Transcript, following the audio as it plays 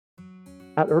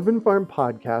At Urban Farm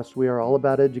Podcast, we are all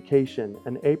about education,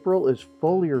 and April is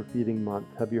foliar feeding month.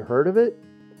 Have you heard of it?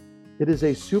 It is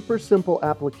a super simple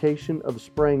application of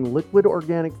spraying liquid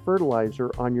organic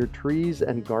fertilizer on your trees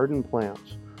and garden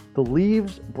plants. The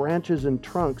leaves, branches, and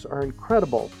trunks are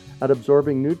incredible at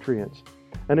absorbing nutrients.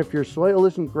 And if your soil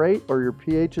isn't great or your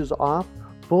pH is off,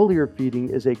 foliar feeding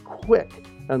is a quick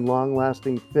and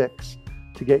long-lasting fix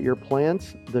to get your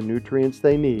plants the nutrients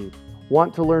they need.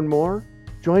 Want to learn more?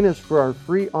 Join us for our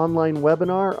free online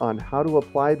webinar on how to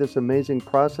apply this amazing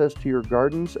process to your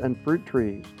gardens and fruit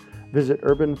trees. Visit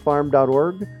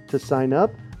urbanfarm.org to sign up.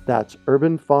 That's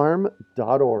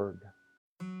urbanfarm.org.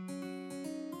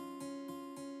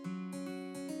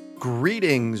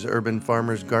 Greetings, urban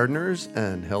farmers, gardeners,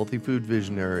 and healthy food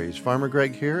visionaries. Farmer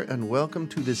Greg here, and welcome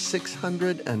to the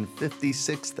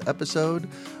 656th episode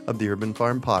of the Urban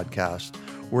Farm Podcast,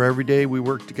 where every day we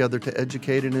work together to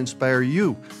educate and inspire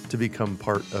you to become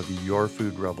part of your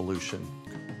food revolution.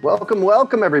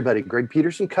 Welcome, everybody. Greg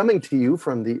Peterson coming to you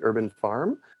from the Urban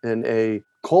Farm in a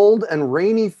cold and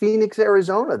rainy Phoenix,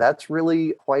 Arizona. That's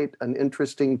really quite an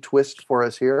interesting twist for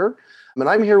us here. And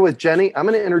I'm here with Jenny. I'm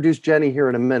going to introduce Jenny here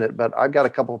in a minute, but I've got a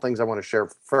couple of things I want to share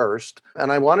first.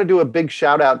 And I want to do a big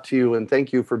shout out to you and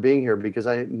thank you for being here, because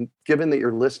given that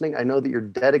you're listening, I know that you're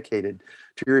dedicated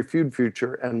to your food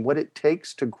future and what it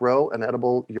takes to grow an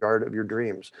edible yard of your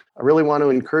dreams. I really want to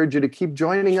encourage you to keep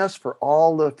joining us for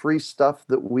all the free stuff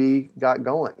that we got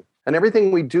going. And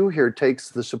everything we do here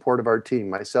takes the support of our team,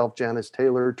 myself, Janice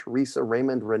Taylor, Teresa,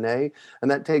 Raymond, Renee, and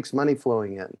that takes money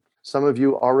flowing in. Some of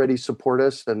you already support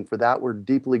us, and for that, we're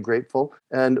deeply grateful.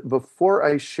 And before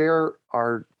I share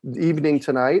our evening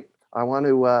tonight, I want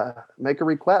to make a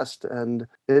request. And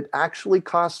it actually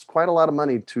costs quite a lot of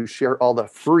money to share all the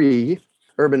free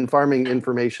urban farming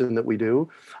information that we do.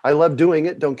 I love doing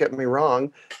it, don't get me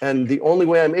wrong. And the only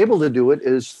way I'm able to do it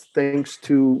is thanks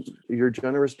to your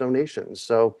generous donations.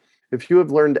 So if you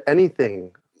have learned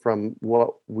anything from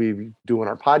what we do in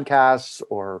our podcasts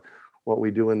or what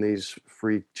we do in these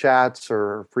free chats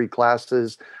or free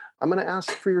classes, I'm going to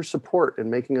ask for your support in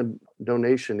making a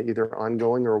donation, either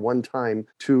ongoing or one time,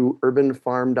 to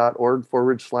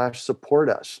urbanfarm.org/support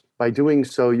us. By doing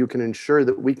so, you can ensure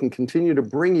that we can continue to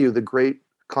bring you the great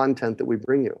content that we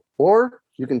bring you. Or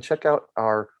you can check out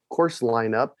our course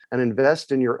lineup and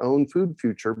invest in your own food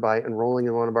future by enrolling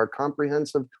in one of our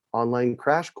comprehensive online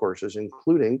crash courses,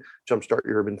 including Jumpstart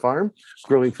Your Urban Farm,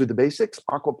 Growing Food the Basics,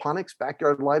 Aquaponics,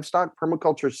 Backyard Livestock,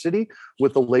 Permaculture City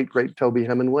with the late, great Toby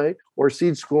Hemingway, or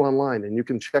Seed School Online. And you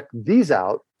can check these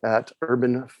out at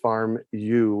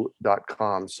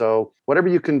urbanfarmu.com. So whatever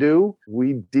you can do,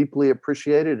 we deeply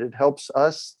appreciate it. It helps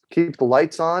us keep the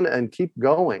lights on and keep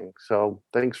going. So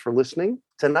thanks for listening.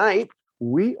 Tonight,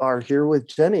 we are here with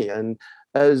Jenny. And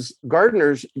as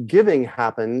gardeners, giving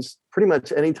happens pretty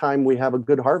much anytime we have a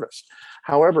good harvest.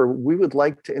 However, we would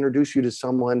like to introduce you to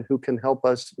someone who can help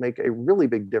us make a really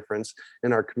big difference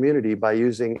in our community by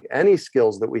using any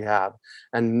skills that we have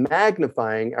and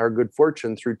magnifying our good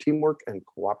fortune through teamwork and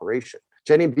cooperation.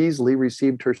 Jenny Beasley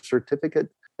received her certificate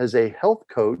as a health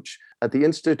coach at the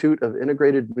Institute of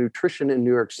Integrated Nutrition in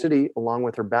New York City, along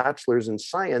with her bachelor's in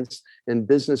science in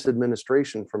business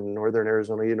administration from Northern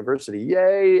Arizona University.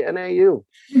 Yay, NAU.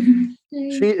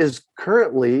 She is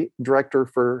currently director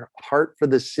for Heart for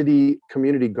the City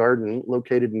Community Garden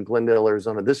located in Glendale,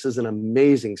 Arizona. This is an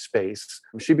amazing space.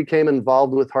 She became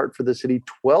involved with Heart for the City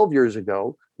 12 years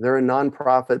ago. They're a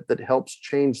nonprofit that helps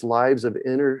change lives of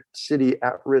inner city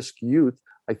at-risk youth.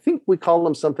 I think we call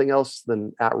them something else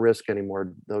than at risk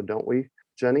anymore, though, don't we,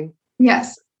 Jenny?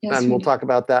 Yes. And we'll talk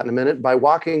about that in a minute. By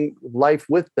walking life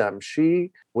with them,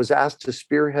 she was asked to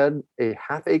spearhead a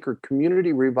half-acre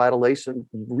community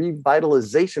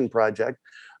revitalization project,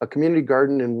 a community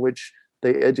garden in which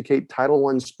they educate Title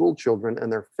I school children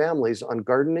and their families on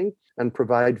gardening and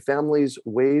provide families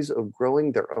ways of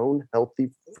growing their own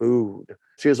healthy food.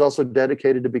 She is also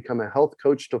dedicated to become a health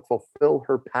coach to fulfill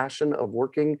her passion of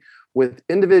working with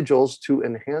individuals to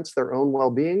enhance their own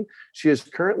well-being. She is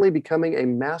currently becoming a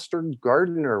master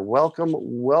gardener.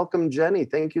 Welcome, Jenny.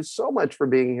 Thank you so much for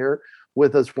being here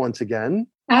with us once again.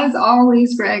 As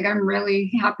always, Greg, I'm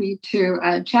really happy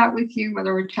to chat with you,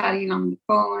 whether we're chatting on the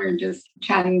phone or just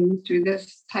chatting through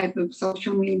this type of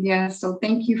social media. So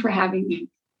thank you for having me.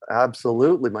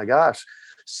 Absolutely, my gosh.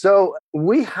 So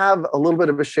we have a little bit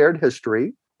of a shared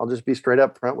history. I'll just be straight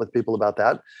up front with people about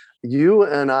that. You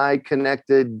and I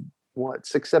connected,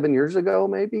 6-7 years ago,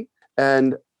 maybe?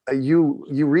 And you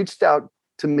reached out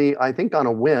to me, I think on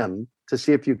a whim, to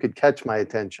see if you could catch my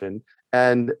attention.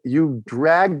 And you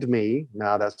dragged me,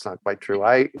 no, that's not quite true.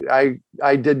 I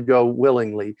did go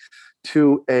willingly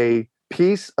to a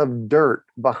piece of dirt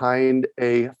behind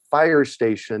a fire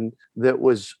station that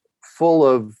was full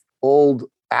of old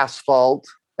asphalt.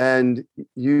 And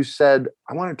you said,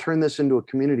 I want to turn this into a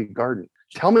community garden.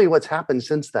 Tell me what's happened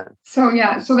since then. So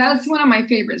that's one of my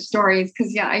favorite stories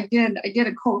because I did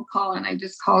a cold call and I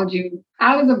just called you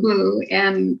out of the blue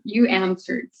and you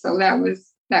answered. So that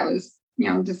was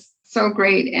just so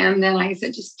great. And then I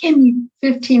said, just give me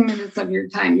 15 minutes of your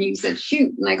time. And you said,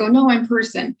 shoot. And I go, no, in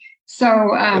person. So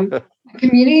a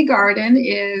community garden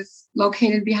is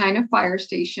located behind a fire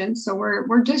station. So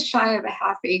we're just shy of a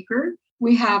half acre.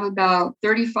 We have about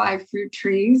 35 fruit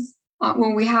trees.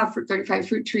 We have 35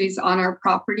 fruit trees on our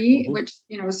property, which,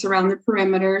 surround the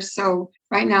perimeter. So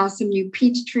right now, some new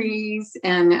peach trees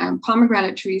and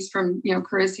pomegranate trees from,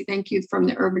 courtesy, thank you from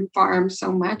the urban farm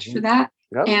so much for that.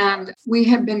 Yep. And we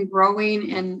have been growing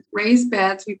in raised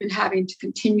beds. We've been having to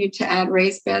continue to add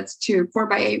raised beds to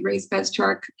 4x8 raised beds to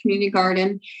our community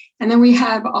garden. And then we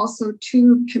have also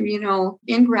 2 communal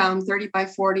in-ground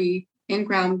 30x40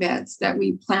 in-ground beds that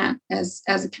we plant as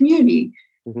a community.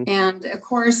 And of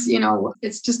course,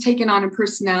 it's just taken on a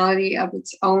personality of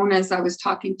its own, as I was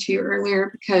talking to you earlier,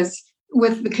 because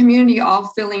with the community all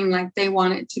feeling like they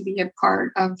want it to be a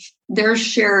part of their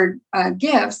shared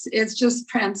gifts, it's just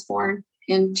transformed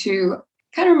into,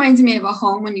 kind of reminds me of a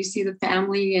home when you see the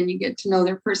family and you get to know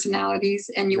their personalities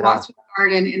and you walk through the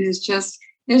garden, and it's just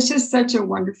such a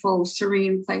wonderful,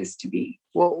 serene place to be.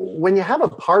 Well, when you have a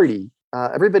party,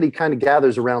 everybody kind of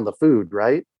gathers around the food,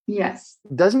 right? Yes.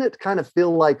 Doesn't it kind of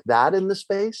feel like that in the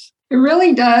space? It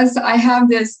really does. I have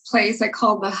this place I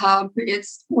call the hub.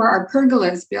 It's where our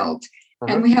pergola is built.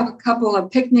 And we have a couple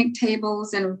of picnic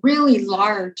tables and a really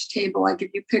large table. Like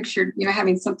if you pictured,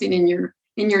 having something in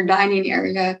your dining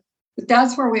area. But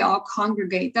that's where we all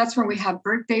congregate. That's where we have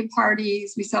birthday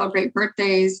parties. We celebrate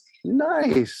birthdays.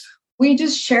 Nice. We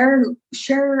just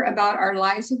share about our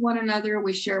lives with one another.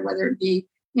 We share whether it be,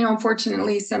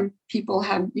 unfortunately, some people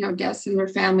have, deaths in their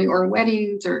family or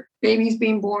weddings or babies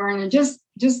being born and just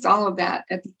all of that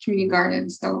at the community garden.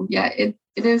 So, it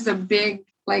is a big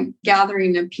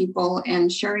gathering of people and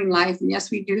sharing life. And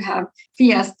yes, we do have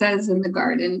fiestas in the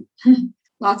garden.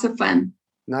 Lots of fun.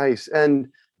 Nice. And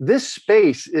this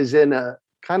space is in a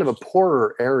kind of a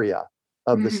poorer area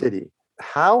of the city.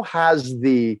 How has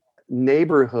the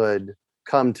neighborhood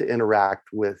come to interact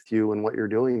with you and what you're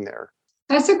doing there?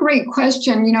 That's a great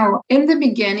question. In the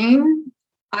beginning,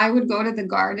 I would go to the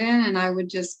garden and I would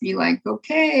just be like,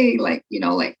 okay,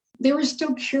 they were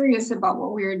still curious about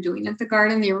what we were doing at the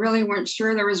garden. They really weren't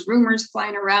sure. There was rumors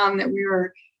flying around that we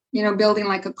were, building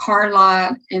like a car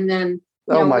lot. And then,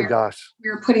 oh my gosh,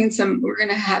 we're going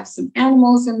to have some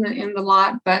animals in the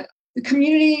lot, but the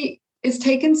community it's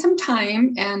taken some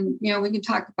time, and we can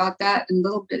talk about that in a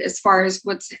little bit as far as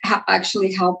what's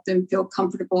actually helped them feel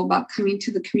comfortable about coming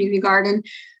to the community garden.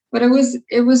 But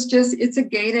it's a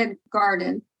gated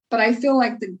garden, but I feel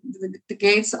like the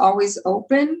gates always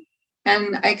open.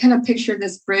 And I kind of picture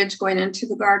this bridge going into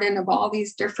the garden of all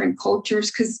these different cultures,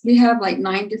 because we have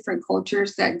 9 different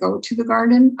cultures that go to the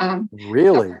garden.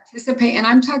 Really? Participate. And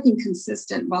I'm talking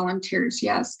consistent volunteers.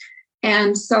 Yes.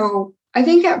 And so I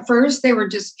think at first they were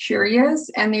just curious,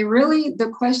 and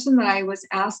the question that I was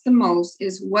asked the most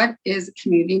is, what is a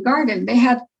community garden? They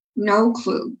had no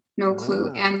clue.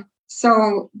 And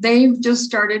so they've just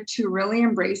started to really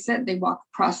embrace it. They walk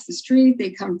across the street.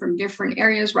 They come from different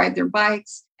areas, ride their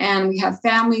bikes, and we have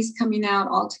families coming out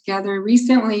all together.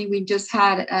 Recently, we just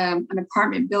had an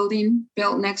apartment building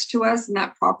built next to us, and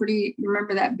that property,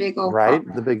 remember that big old property?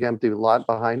 The big empty lot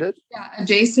behind it? Yeah,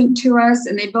 adjacent to us.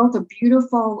 And they built a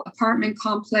beautiful apartment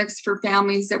complex for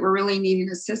families that were really needing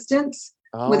assistance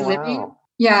with living. Wow.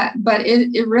 Yeah, but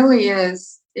it really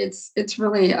is. It's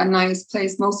really a nice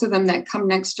place. Most of them that come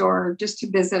next door just to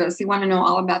visit us, they want to know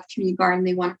all about the community garden.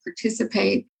 They want to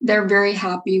participate. They're very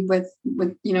happy with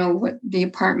the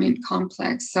apartment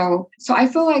complex. So I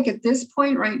feel like at this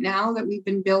point right now that we've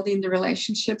been building the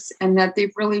relationships, and that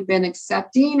they've really been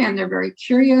accepting, and they're very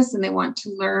curious, and they want to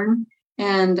learn,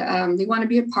 and they want to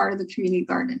be a part of the community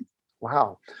garden.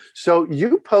 Wow. So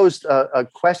you posed a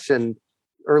question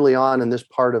early on in this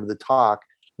part of the talk.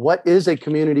 What is a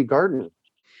community garden?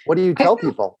 What do you tell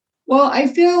people? Well, I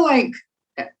feel like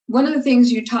one of the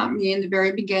things you taught me in the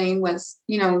very beginning was,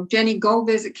 Jenny, go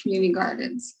visit community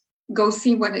gardens, go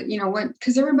see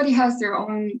because everybody has their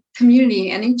own community,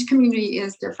 and each community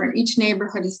is different. Each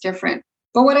neighborhood is different.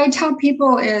 But what I tell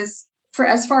people is,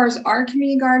 as far as our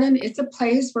community garden, it's a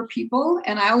place where people,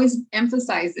 and I always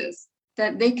emphasize this,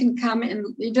 that they can come, and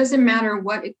it doesn't matter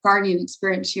what gardening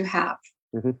experience you have.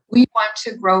 Mm-hmm. We want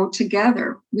to grow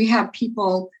together. We have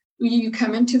people. You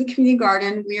come into the community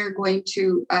garden, we are going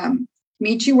to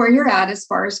meet you where you're at as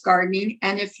far as gardening.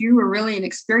 And if you are really an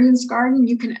experienced gardener,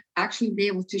 you can actually be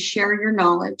able to share your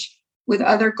knowledge with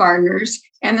other gardeners.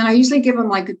 And then I usually give them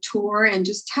like a tour and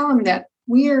just tell them that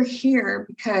we are here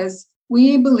because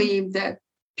we believe that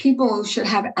people should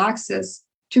have access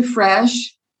to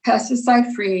fresh,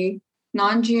 pesticide-free,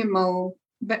 non-GMO,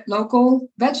 local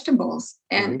vegetables.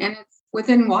 And it's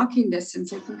within walking distance.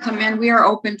 They can come in. We are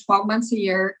open 12 months a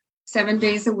year, 7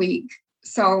 days a week.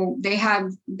 So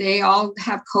they all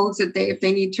have codes that if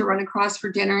they need to run across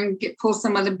for dinner and pull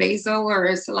some of the basil or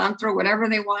a cilantro, whatever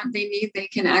they need, they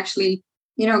can actually,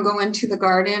 go into the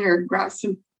garden or grab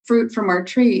some fruit from our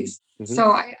trees.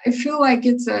 So I feel like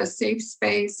it's a safe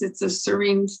space. It's a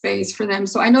serene space for them.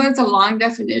 So I know it's a long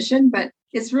definition, but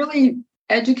it's really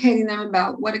educating them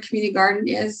about what a community garden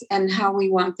is and how we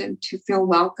want them to feel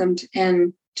welcomed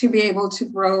and to be able to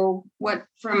grow what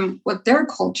their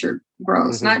culture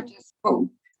grows, not just,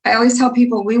 I always tell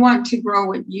people we want to grow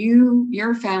what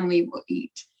your family will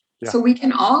eat. Yeah. So we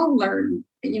can all learn,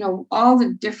 all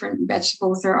the different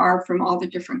vegetables there are from all the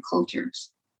different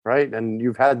cultures. Right. And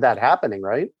you've had that happening,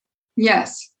 right?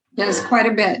 Yes, quite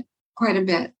a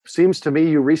bit. Seems to me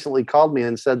you recently called me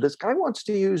and said, this guy wants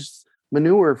to use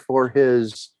manure for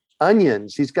his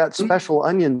onions. He's got special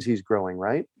onions he's growing,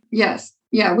 right? Yes.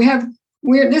 Yeah,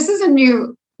 this is a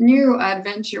new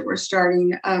adventure we're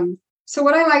starting. So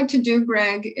what I like to do,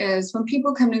 Greg, is when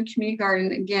people come to community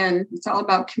garden, again, it's all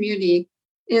about community,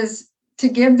 is to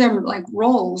give them like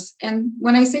roles. And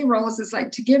when I say roles, it's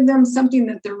like to give them something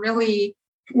that they're really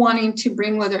wanting to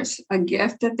bring, whether it's a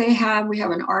gift that they have. We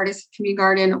have an artist community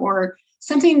garden or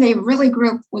something they really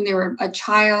grew up when they were a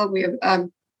child. We have a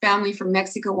family from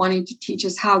Mexico wanting to teach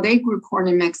us how they grew corn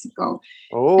in Mexico.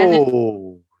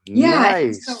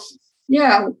 Nice.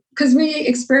 Because we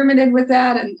experimented with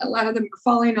that and a lot of them were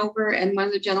falling over. And one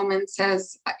of the gentlemen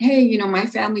says, hey, my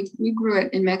family, we grew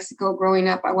it in Mexico growing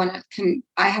up.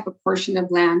 I have a portion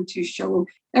of land to show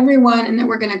everyone. And then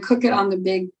we're going to cook it on the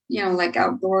big, like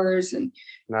outdoors. And,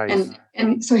 nice.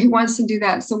 and so he wants to do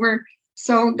that.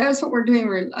 So that's what we're doing.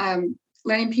 We're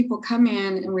letting people come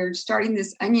in and we're starting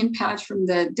this onion patch from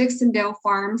the Dixondale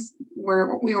farms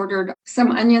where we ordered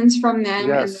some onions from them.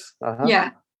 Yes.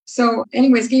 Yeah. So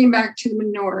anyways, getting back to the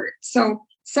manure. So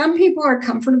some people are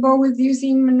comfortable with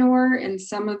using manure and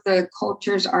some of the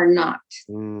cultures are not.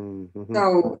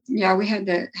 So we had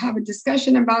to have a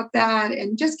discussion about that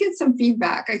and just get some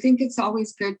feedback. I think it's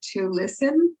always good to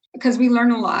listen because we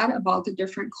learn a lot about the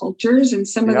different cultures and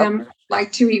some of them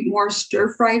like to eat more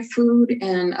stir-fried food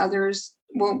and others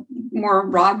more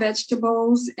raw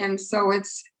vegetables. And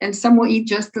some will eat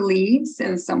just the leaves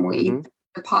and some will eat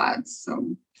the pods.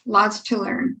 So lots to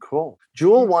learn. Cool.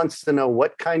 Jewel wants to know,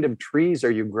 what kind of trees are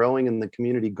you growing in the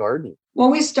community garden? Well,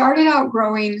 we started out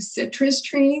growing citrus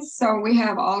trees. So we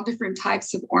have all different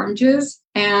types of oranges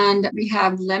and we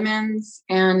have lemons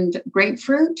and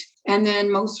grapefruit. And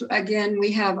then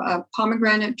we have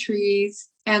pomegranate trees.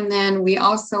 And then we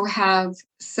also have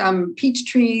some peach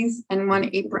trees and one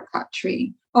apricot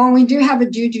tree. Oh, and we do have a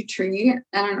juju tree.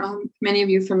 I don't know if many of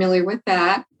you are familiar with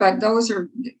that, but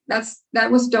that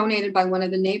was donated by one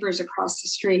of the neighbors across the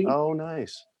street. Oh,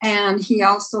 nice. And he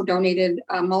also donated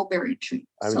a mulberry tree.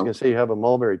 I was going to say you have a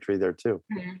mulberry tree there too.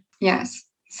 Yes.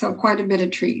 So quite a bit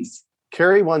of trees.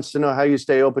 Carrie wants to know how you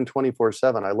stay open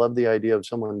 24/7. I love the idea of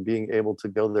someone being able to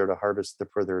go there to harvest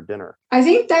for their dinner. I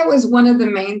think that was one of the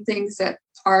main things that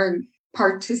our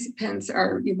participants,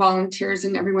 our volunteers,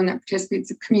 and everyone that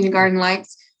participates in community garden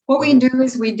likes. What we do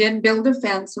is we did build a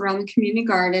fence around the community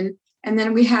garden, and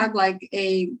then we had like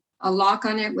a lock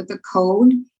on it with a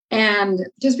code. And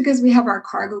just because we have our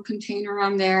cargo container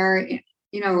on there,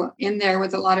 in there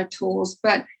with a lot of tools,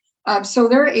 but so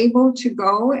they're able to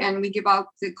go and we give out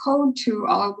the code to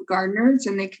all of the gardeners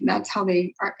and that's how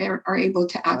they are able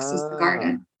to access the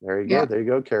garden. There you go. There you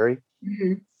go, Carrie.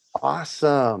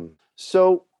 Awesome.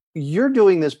 So you're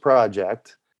doing this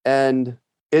project and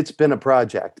it's been a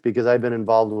project because I've been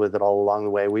involved with it all along the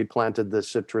way. We planted the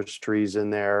citrus trees in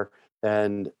there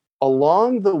and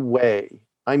along the way,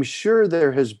 I'm sure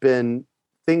there has been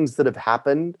things that have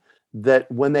happened that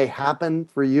when they happen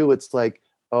for you, it's like,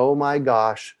 oh my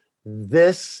gosh,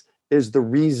 this is the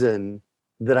reason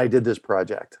that I did this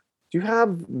project. Do you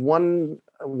have one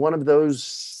of those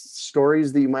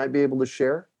stories that you might be able to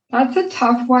share? That's a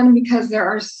tough one because there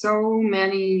are so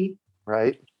many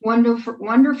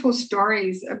wonderful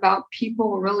stories about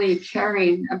people really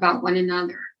caring about one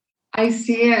another. I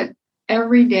see it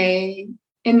every day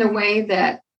in the way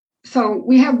that, so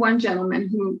we have one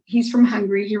gentleman he's from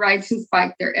Hungary. He rides his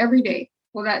bike there every day.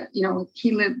 Well,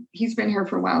 he's been here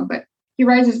for a while, but he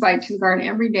rides his bike to the garden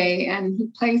every day, and he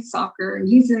plays soccer, and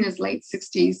he's in his late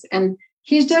 60s. And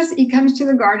he comes to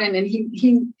the garden, and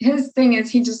his thing is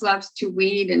he just loves to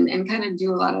weed and kind of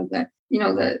do a lot of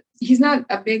he's not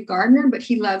a big gardener, but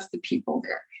he loves the people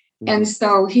there. And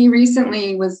so he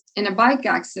recently was in a bike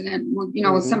accident,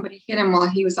 somebody hit him while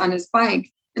he was on his bike.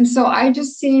 And so I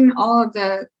just seen all of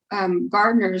the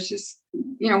gardeners just,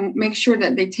 make sure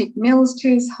that they take meals to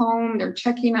his home. They're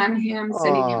checking on him,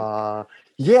 sending him.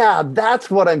 Yeah, that's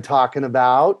what I'm talking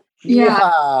about. Yeah.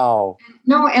 Wow.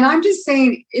 No, and I'm just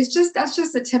saying, that's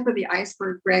just the tip of the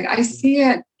iceberg, Greg. I see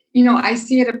it. I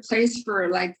see it a place for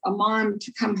like a mom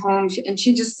to come home, and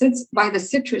she just sits by the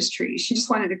citrus tree. She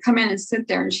just wanted to come in and sit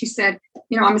there. And she said,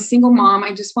 I'm a single mom.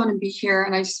 I just want to be here.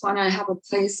 And I just want to have a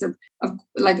place of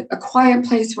like a quiet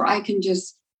place where I can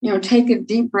just, take a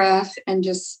deep breath and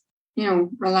just,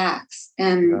 relax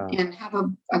and have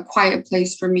a quiet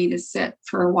place for me to sit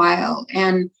for a while.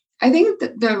 And I think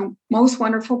that the most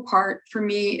wonderful part for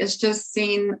me is just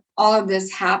seeing all of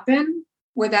this happen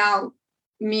without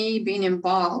me being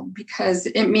involved, because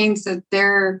it means that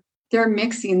they're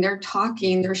mixing, they're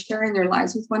talking, they're sharing their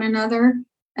lives with one another.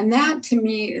 And that to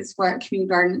me is what community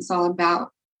gardening is all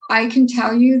about. I can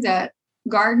tell you that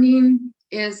gardening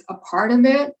is a part of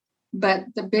it, but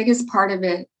the biggest part of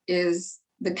it is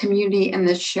the community and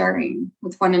the sharing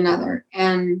with one another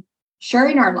and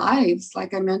sharing our lives,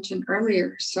 like I mentioned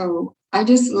earlier. So I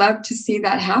just love to see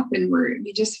that happen, where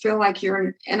you just feel like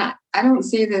and I don't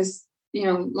say this,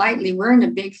 lightly, we're in a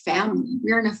big family.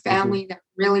 We're in a family that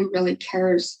really, really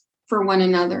cares for one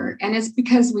another. And it's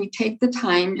because we take the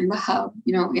time in the hub,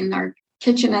 in our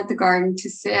kitchen at the garden,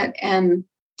 to sit and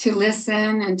to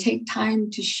listen and take time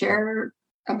to share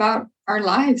about our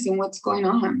lives and what's going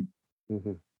on.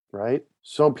 Right.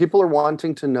 So people are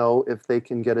wanting to know if they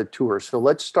can get a tour. So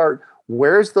let's start.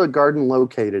 Where's the garden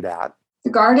located at? The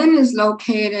garden is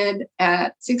located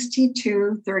at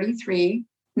 6233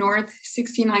 North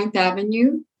 69th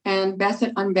Avenue and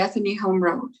on Bethany Home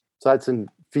Road. So that's in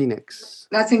Phoenix.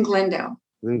 That's in Glendale.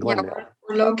 In Glendale. Yeah,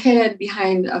 we're located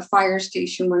behind a fire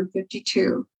station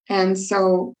 152. And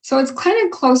so it's kind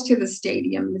of close to the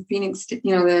stadium, the Phoenix, the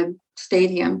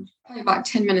stadium, probably about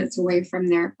 10 minutes away from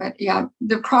there. But yeah,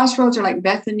 the crossroads are like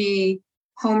Bethany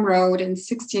Home Road and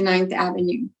 69th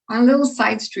Avenue on a little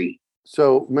side street.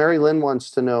 So Mary Lynn wants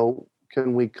to know,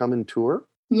 can we come and tour?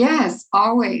 Yes,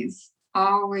 always.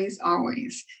 Always,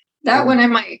 always. That one of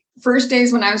my first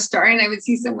days when I was starting, I would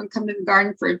see someone come to the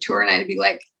garden for a tour, and I'd be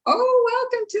like, "Oh,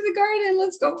 welcome to the garden.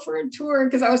 Let's go for a tour."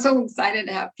 Because I was so excited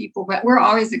to have people, but we're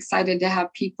always excited to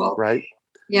have people. Right.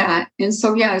 Yeah. And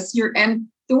so, yes, and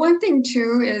the one thing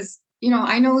too is,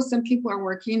 I know some people are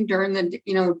working during the,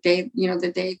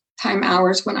 the daytime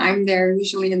hours when I'm there,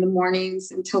 usually in the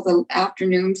mornings until the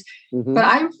afternoons. But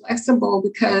I'm flexible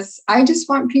because I just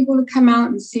want people to come out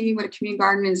and see what a community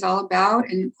garden is all about.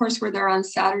 And of course, we're there on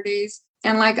Saturdays.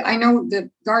 And I know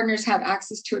the gardeners have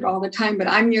access to it all the time, but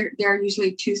I'm there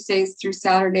usually Tuesdays through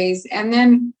Saturdays. And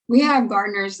then we have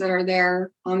gardeners that are there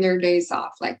on their days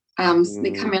off. They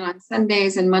come in on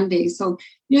Sundays and Mondays. So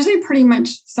usually pretty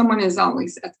much someone is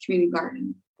always at the community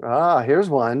garden. Here's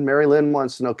one. Mary Lynn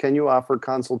wants to know, can you offer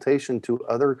consultation to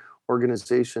other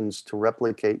organizations to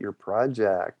replicate your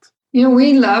project?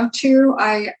 We love to.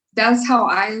 That's how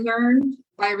I learned,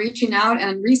 by reaching out.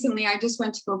 And recently I just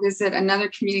went to go visit another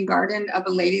community garden of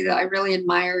a lady that I really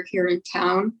admire here in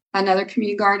town, another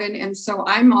community garden. And so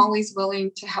I'm always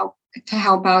willing to help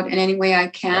out in any way I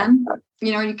can.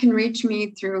 You can reach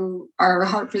me through our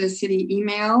Heart for the City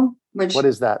email, what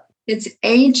is that? It's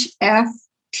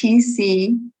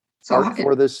HFTC. So Heart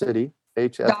for the City,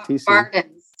 HFTC.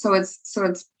 Gardens. So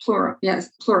it's plural. Yes,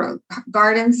 plural.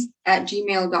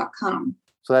 Gardens@gmail.com.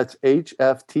 So that's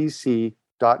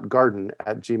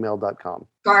HFTC.garden@gmail.com.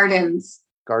 Gardens,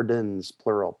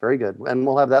 plural. Very good. And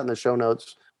we'll have that in the show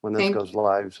notes when this goes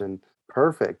live. And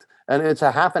perfect. And it's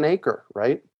a half an acre,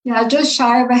 right? Yeah, just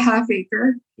shy of a half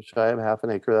acre. Shy of half an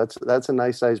acre. That's a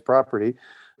nice sized property.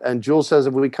 And Jules says,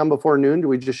 if we come before noon, do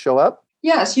we just show up?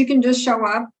 Yes, you can just show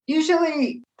up.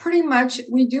 Usually, pretty much,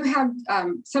 we do have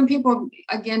some people,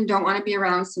 again, don't want to be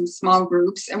around some small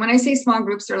groups. And when I say small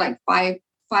groups, they're like five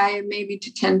maybe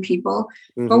to 10 people.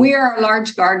 But we are a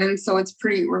large garden, so it's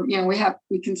pretty,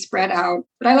 we can spread out.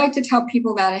 But I like to tell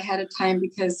people that ahead of time,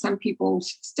 because some people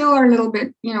still are a little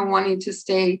bit, wanting to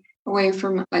stay away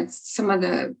from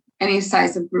any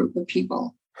size of group of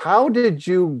people. How did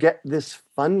you get this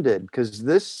funded? Because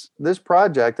this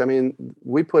project,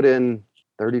 we put in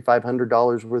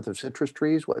 $3,500 worth of citrus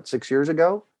trees, 6 years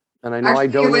ago? And I know I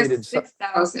donated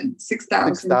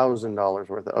 $6,000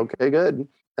 worth of, okay, good.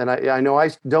 And I know I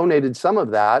donated some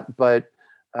of that, but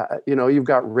You've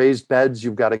got raised beds,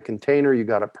 you've got a container, you've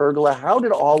got a pergola. How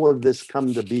did all of this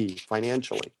come to be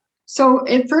financially? So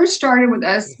it first started with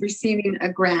us receiving a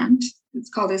grant. It's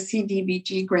called a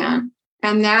CDBG grant.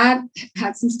 And that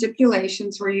had some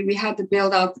stipulations where we had to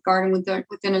build out the garden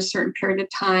within a certain period of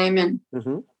time. And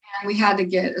we had to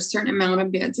get a certain amount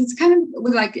of bids. It's kind of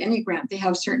with like any grant, they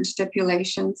have certain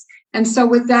stipulations. And so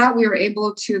with that, we were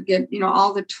able to get,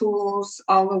 all the tools,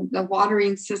 all of the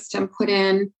watering system put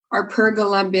in, our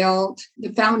pergola built,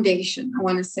 the foundation, I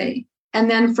want to say.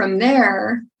 And then from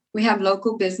there, we have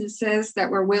local businesses that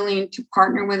were willing to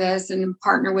partner with us and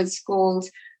partner with schools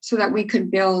so that we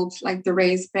could build like the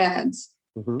raised beds.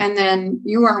 And then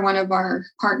you are one of our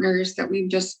partners that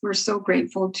we're so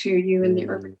grateful to you in the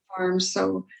Urban Farm.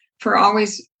 So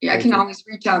I can always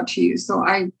reach out to you. So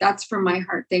that's from my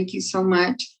heart. Thank you so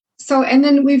much. So, and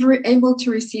then we were able to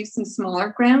receive some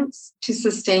smaller grants to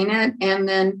sustain it. And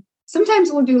then sometimes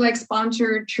we'll do like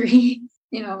sponsored tree,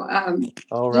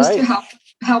 just to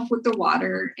help with the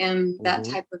water and that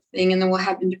type of thing. And then we'll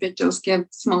have individuals give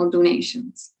small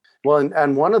donations. Well,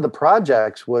 and one of the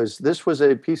projects was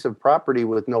a piece of property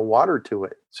with no water to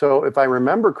it. So if I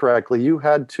remember correctly, you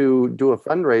had to do a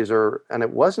fundraiser, and it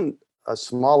wasn't a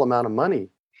small amount of money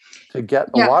to get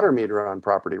a water meter on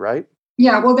property, right?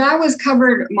 Yeah, well, that was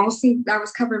covered mostly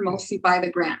by the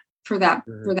grant for that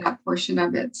portion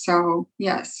of it. So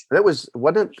yes.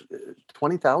 Wasn't it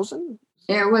 $20,000?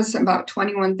 It was about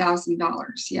 $21,000.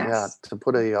 Yes. Yeah, to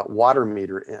put a water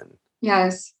meter in.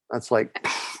 Yes. That's like,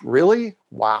 really?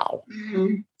 Wow.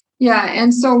 Yeah.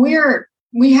 And so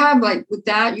we have like with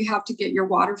that, you have to get your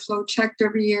water flow checked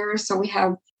every year. So we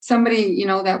have somebody,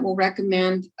 that will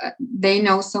recommend, they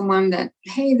know someone that,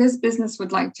 hey, this business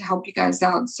would like to help you guys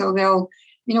out. So they'll,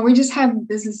 we just have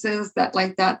businesses that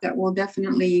will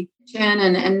definitely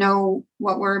and know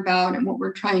what we're about and what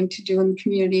we're trying to do in the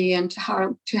community and to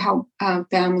help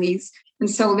families. And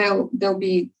so they'll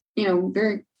be,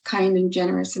 very kind and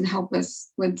generous and help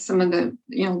us with some of the,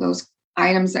 those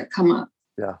items that come up.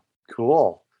 Yeah.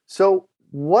 Cool. So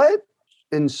what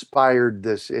inspired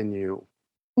this in you?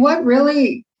 What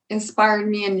really inspired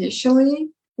me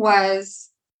initially was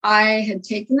I had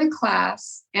taken a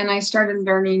class and I started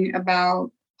learning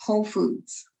about whole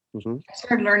foods. I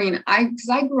started learning, because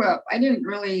I didn't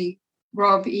really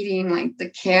grow up eating like the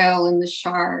kale and the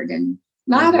chard and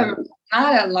not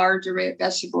a large array of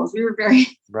vegetables. We were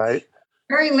very,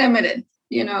 very limited,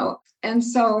 And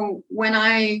so when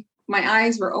my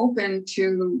eyes were open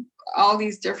to all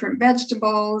these different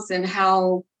vegetables and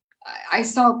how I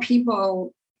saw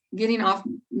people getting off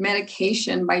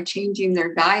medication by changing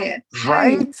their diet.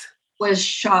 I was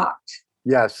shocked.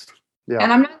 Yes. Yeah.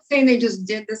 And I'm not saying they just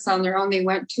did this on their own. They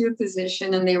went to a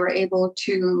physician and they were able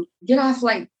to get off,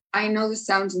 like, I know this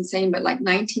sounds insane, but like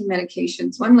 19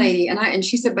 medications. One lady, and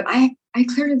she said, but I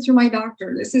cleared it through my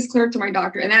doctor. This is cleared to my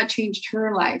doctor. And that changed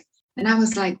her life. And I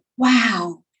was like,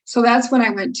 wow. So that's when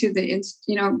I went to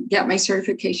get my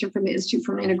certification from the Institute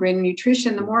for Integrative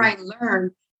Nutrition. The more I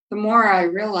learned, the more I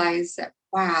realized that,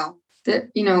 wow,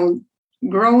 that,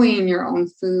 growing your own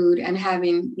food and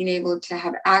being able to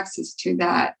have access to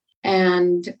that.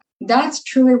 And that's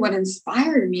truly what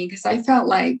inspired me, because I felt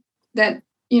like that,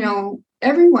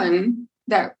 everyone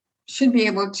that should be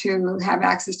able to have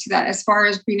access to that, as far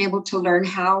as being able to learn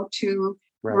how to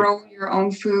grow your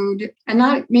own food and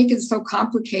not make it so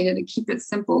complicated and keep it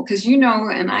simple. Because,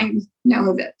 and I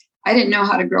know that I didn't know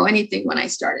how to grow anything when I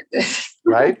started this.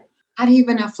 Right. Not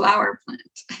even a flower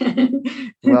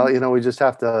plant. Well, we just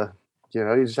have to,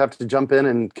 you just have to jump in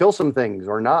and kill some things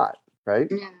or not. Right.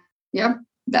 Yeah. Yep.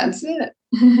 That's it.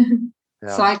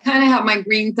 Yeah. So I kind of have my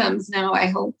green thumbs now, I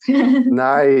hope.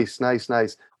 Nice.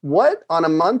 What, on a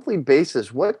monthly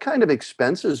basis, what kind of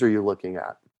expenses are you looking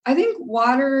at? I think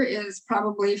water is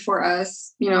probably for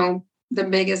us, the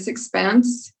biggest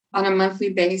expense on a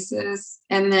monthly basis.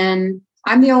 And then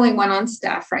I'm the only one on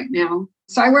staff right now.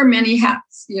 So I wear many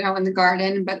hats, in the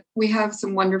garden, but we have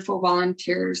some wonderful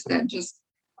volunteers that just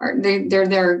they're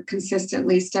there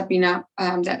consistently stepping up,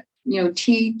 that,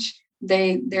 teach.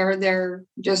 They're there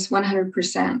just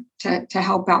 100% to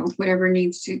help out with whatever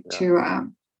needs to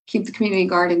keep the community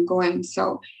garden going.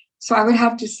 So I would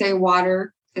have to say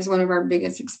water is one of our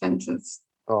biggest expenses.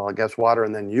 Oh, I guess water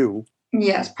and then you.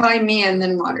 Yes, probably me and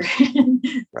then water.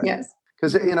 Yes.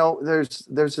 Because,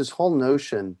 there's this whole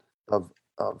notion of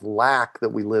lack that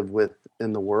we live with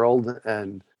in the world.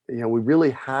 And, we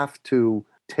really have to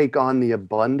take on the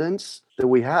abundance that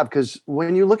we have. Because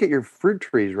when you look at your fruit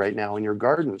trees right now in your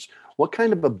gardens, what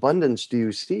kind of abundance do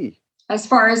you see? As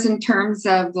far as in terms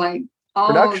of like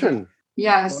production.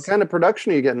 Yes. What kind of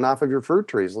production are you getting off of your fruit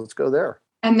trees? Let's go there.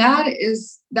 And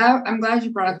I'm glad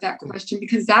you brought up that question,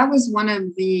 because that's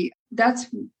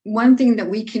one thing that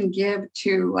we can give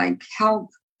to like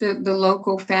help the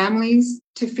local families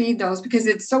to feed those, because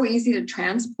it's so easy to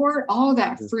transport all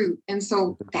that fruit. And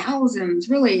so thousands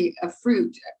really of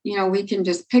fruit, we can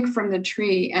just pick from the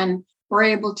tree, and we're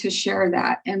able to share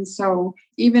that. And so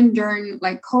even during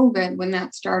like COVID, when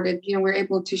that started, we're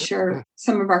able to share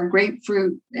some of our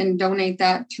grapefruit and donate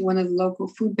that to one of the local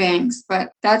food banks.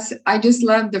 But I just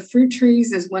love the fruit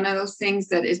trees is one of those things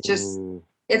that is just,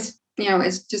 it's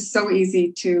just so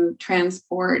easy to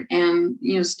transport and,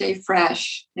 stay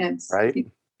fresh. It's right.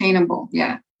 Sustainable.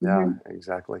 Yeah. Yeah,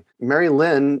 exactly. Mary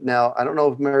Lynn, now, I don't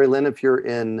know if Mary Lynn, if you're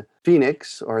in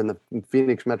Phoenix or in the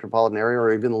Phoenix metropolitan area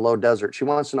or even the low desert, she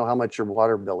wants to know how much your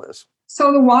water bill is.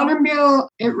 So the water bill,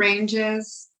 it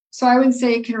ranges. So I would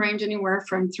say it can range anywhere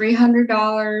from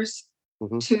 $300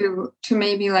 to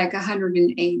maybe like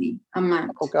 $180 a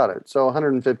month. Oh, got it. So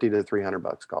 $150 to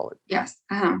 $300, call it. Yes.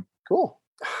 Cool.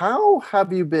 How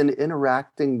have you been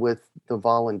interacting with the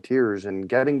volunteers and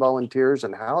getting volunteers,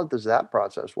 and how does that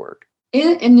process work?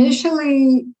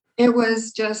 Initially, it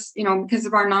was just, because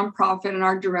of our nonprofit, and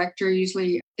our director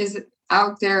usually is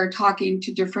out there talking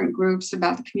to different groups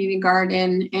about the community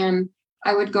garden. And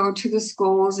I would go to the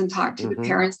schools and talk to the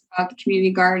parents about the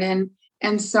community garden.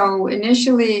 And so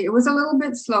initially it was a little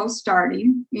bit slow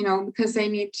starting, because they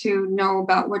need to know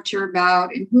about what you're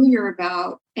about and who you're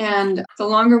about. And the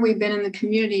longer we've been in the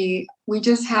community, we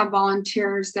just have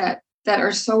volunteers that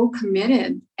are so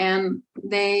committed. And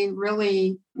they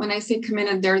really, when I say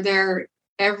committed, they're there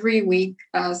every week,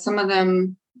 some of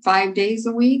them 5 days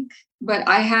a week. But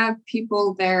I have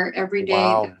people there every day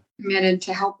that are committed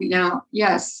to helping out.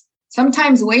 Yes.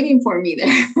 Sometimes waiting for me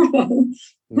there.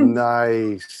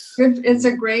 Nice. It's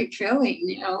a great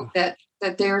feeling, that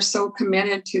they're so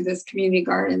committed to this community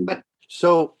garden. But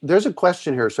so there's a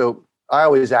question here. So I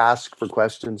always ask for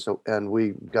questions, and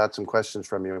we got some questions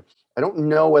from you. I don't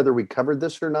know whether we covered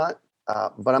this or not,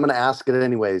 but I'm going to ask it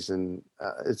anyways. And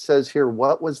it says here,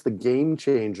 what was the game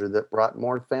changer that brought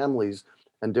more families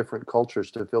and different cultures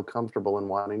to feel comfortable in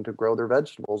wanting to grow their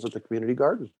vegetables at the community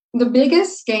garden? The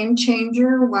biggest game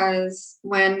changer was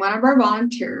when one of our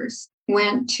volunteers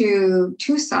went to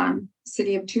Tucson,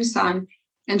 city of Tucson,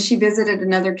 and she visited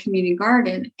another community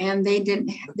garden. And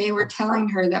they were telling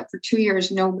her that for 2 years,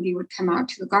 nobody would come out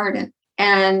to the garden.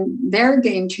 And their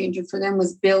game changer for them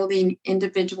was building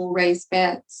individual raised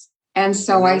beds. And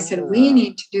so I said, we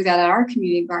need to do that at our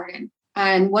community garden.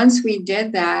 And once we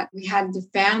did that, we had the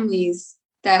families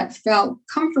that felt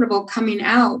comfortable coming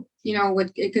out.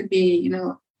 It could be,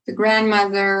 the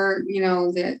grandmother,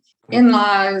 the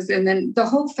in-laws, and then the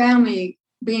whole family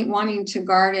wanting to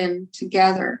garden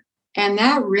together. And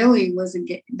that really was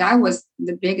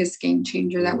the biggest game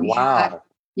changer that we had.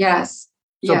 Yes.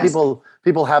 So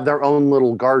people have their own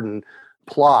little garden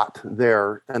plot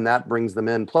there, and that brings them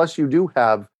in. Plus, you do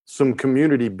have some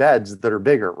community beds that are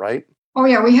bigger, right? Oh,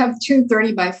 yeah. We have 2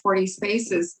 30 by 40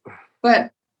 spaces.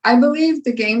 But I believe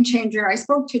the game changer, I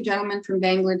spoke to a gentleman from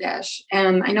Bangladesh,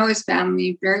 and I know his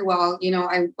family very well.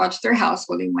 I watched their house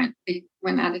while they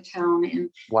went out of town. And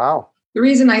wow. The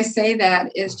reason I say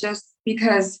that is just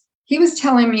because he was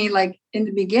telling me, like, in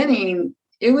the beginning,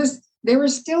 they were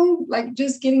still like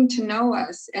just getting to know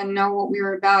us and know what we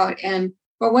were about.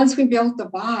 But once we built the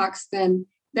box, then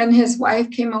his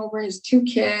wife came over, his 2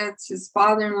 kids, his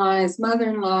father-in-law, his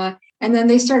mother-in-law, and then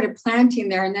they started planting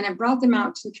there. And then it brought them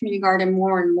out to the community garden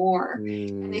more and more.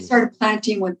 And they started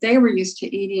planting what they were used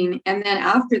to eating. And then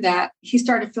after that, he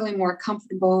started feeling more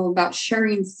comfortable about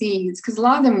sharing seeds, because a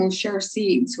lot of them will share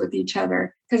seeds with each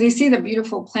other because they see the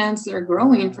beautiful plants that are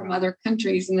growing from other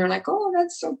countries. And they're like, oh,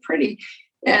 that's so pretty.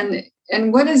 And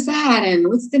what is that? And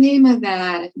what's the name of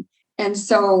that? And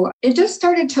so it just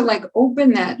started to like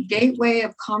open that gateway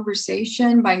of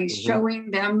conversation by showing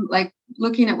them, like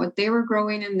looking at what they were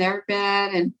growing in their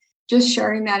bed and just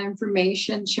sharing that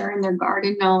information, sharing their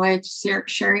garden knowledge,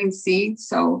 sharing seeds.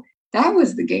 So that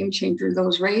was the game changer,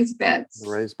 those raised beds.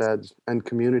 Raised beds and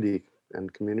community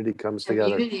comes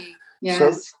together.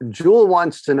 Yes. So Jewel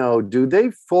wants to know, do they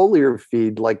foliar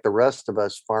feed like the rest of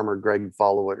us Farmer Greg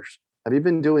followers? Have you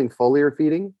been doing foliar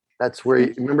feeding? That's where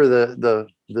you remember the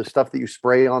stuff that you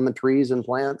spray on the trees and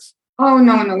plants? Oh,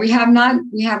 no, we have not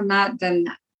done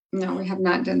that. No, we have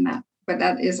not done that. But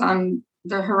that is on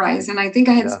the horizon. I think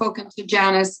I had spoken to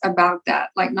Janice about that,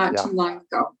 like not too long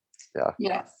ago. Yeah.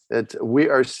 Yes. We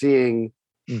are seeing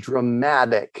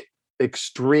dramatic,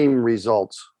 extreme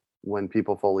results when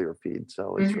people foliar feed.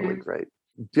 So it's really great.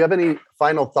 Do you have any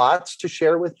final thoughts to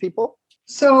share with people?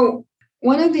 So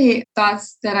one of the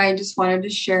thoughts that I just wanted to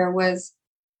share was,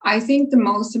 I think the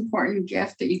most important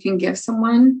gift that you can give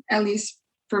someone, at least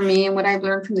for me and what I've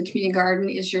learned from the community garden,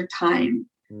 is your time.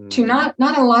 To not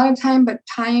a lot of time, but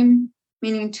time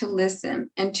meaning to listen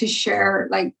and to share,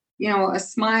 like, a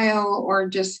smile or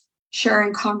just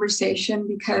sharing conversation,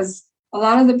 because a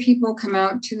lot of the people come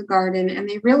out to the garden and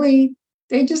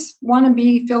they just want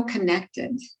to feel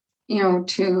connected,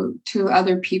 to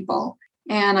other people.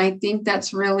 And I think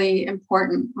that's really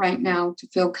important right now, to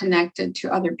feel connected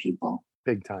to other people.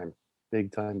 Big time,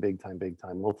 big time, big time, big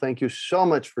time. Well, thank you so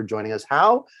much for joining us.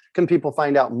 How can people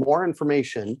find out more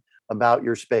information about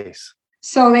your space?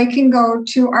 So they can go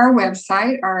to our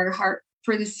website, our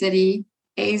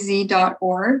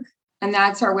heartforthecityaz.org. And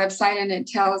that's our website, and it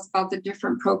tells about the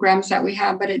different programs that we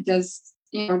have, but it does,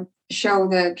 show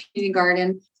the community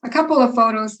garden, a couple of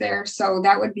photos there. So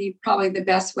that would be probably the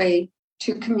best way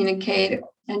to communicate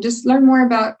and just learn more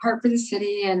about Heart for the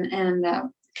City and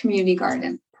community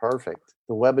garden. Perfect.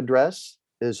 The web address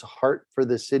is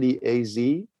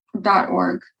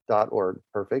heartforthecityaz.org.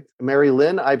 Perfect. Mary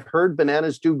Lynn, I've heard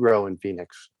bananas do grow in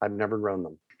Phoenix. I've never grown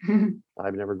them.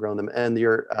 And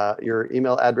your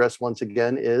email address once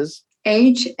again is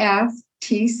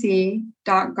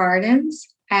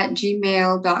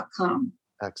hftc.gardens@gmail.com.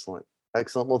 Excellent.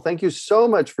 Well, thank you so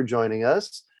much for joining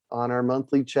us on our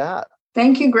monthly chat.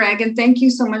 Thank you, Greg. And thank you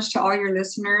so much to all your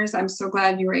listeners. I'm so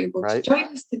glad you were able to join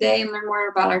us today and learn more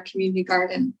about our community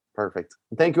garden. Perfect.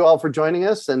 Thank you all for joining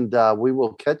us. And we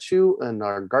will catch you in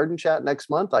our garden chat next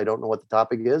month. I don't know what the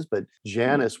topic is, but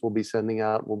Janice will be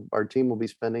our team will be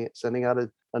sending out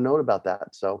a note about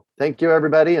that. So thank you,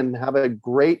 everybody, and have a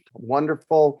great,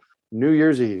 wonderful New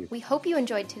Year's Eve. We hope you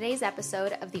enjoyed today's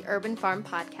episode of the Urban Farm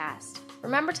Podcast.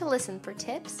 Remember to listen for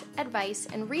tips, advice,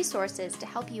 and resources to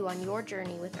help you on your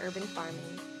journey with urban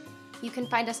farming. You can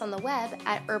find us on the web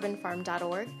at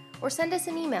urbanfarm.org or send us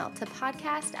an email to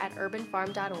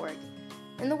podcast@urbanfarm.org.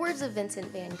 In the words of Vincent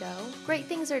van Gogh, great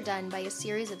things are done by a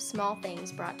series of small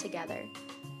things brought together.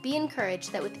 Be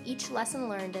encouraged that with each lesson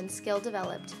learned and skill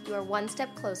developed, you are one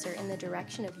step closer in the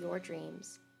direction of your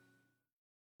dreams.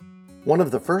 One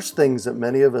of the first things that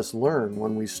many of us learn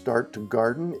when we start to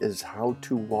garden is how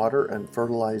to water and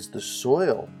fertilize the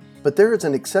soil. But there is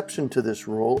an exception to this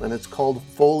rule, and it's called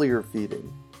foliar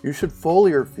feeding. You should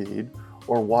foliar feed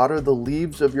or water the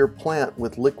leaves of your plant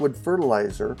with liquid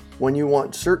fertilizer when you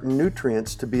want certain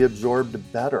nutrients to be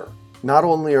absorbed better. Not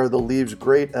only are the leaves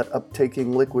great at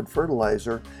uptaking liquid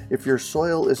fertilizer, if your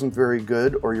soil isn't very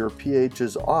good or your pH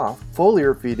is off,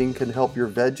 foliar feeding can help your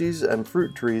veggies and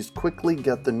fruit trees quickly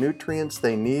get the nutrients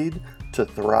they need to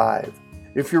thrive.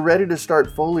 If you're ready to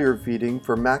start foliar feeding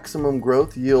for maximum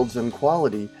growth, yields, and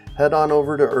quality, head on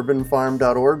over to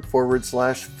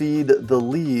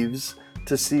urbanfarm.org/feed-the-leaves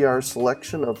to see our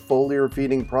selection of foliar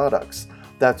feeding products.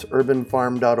 That's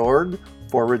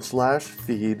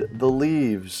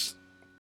urbanfarm.org/feed-the-leaves.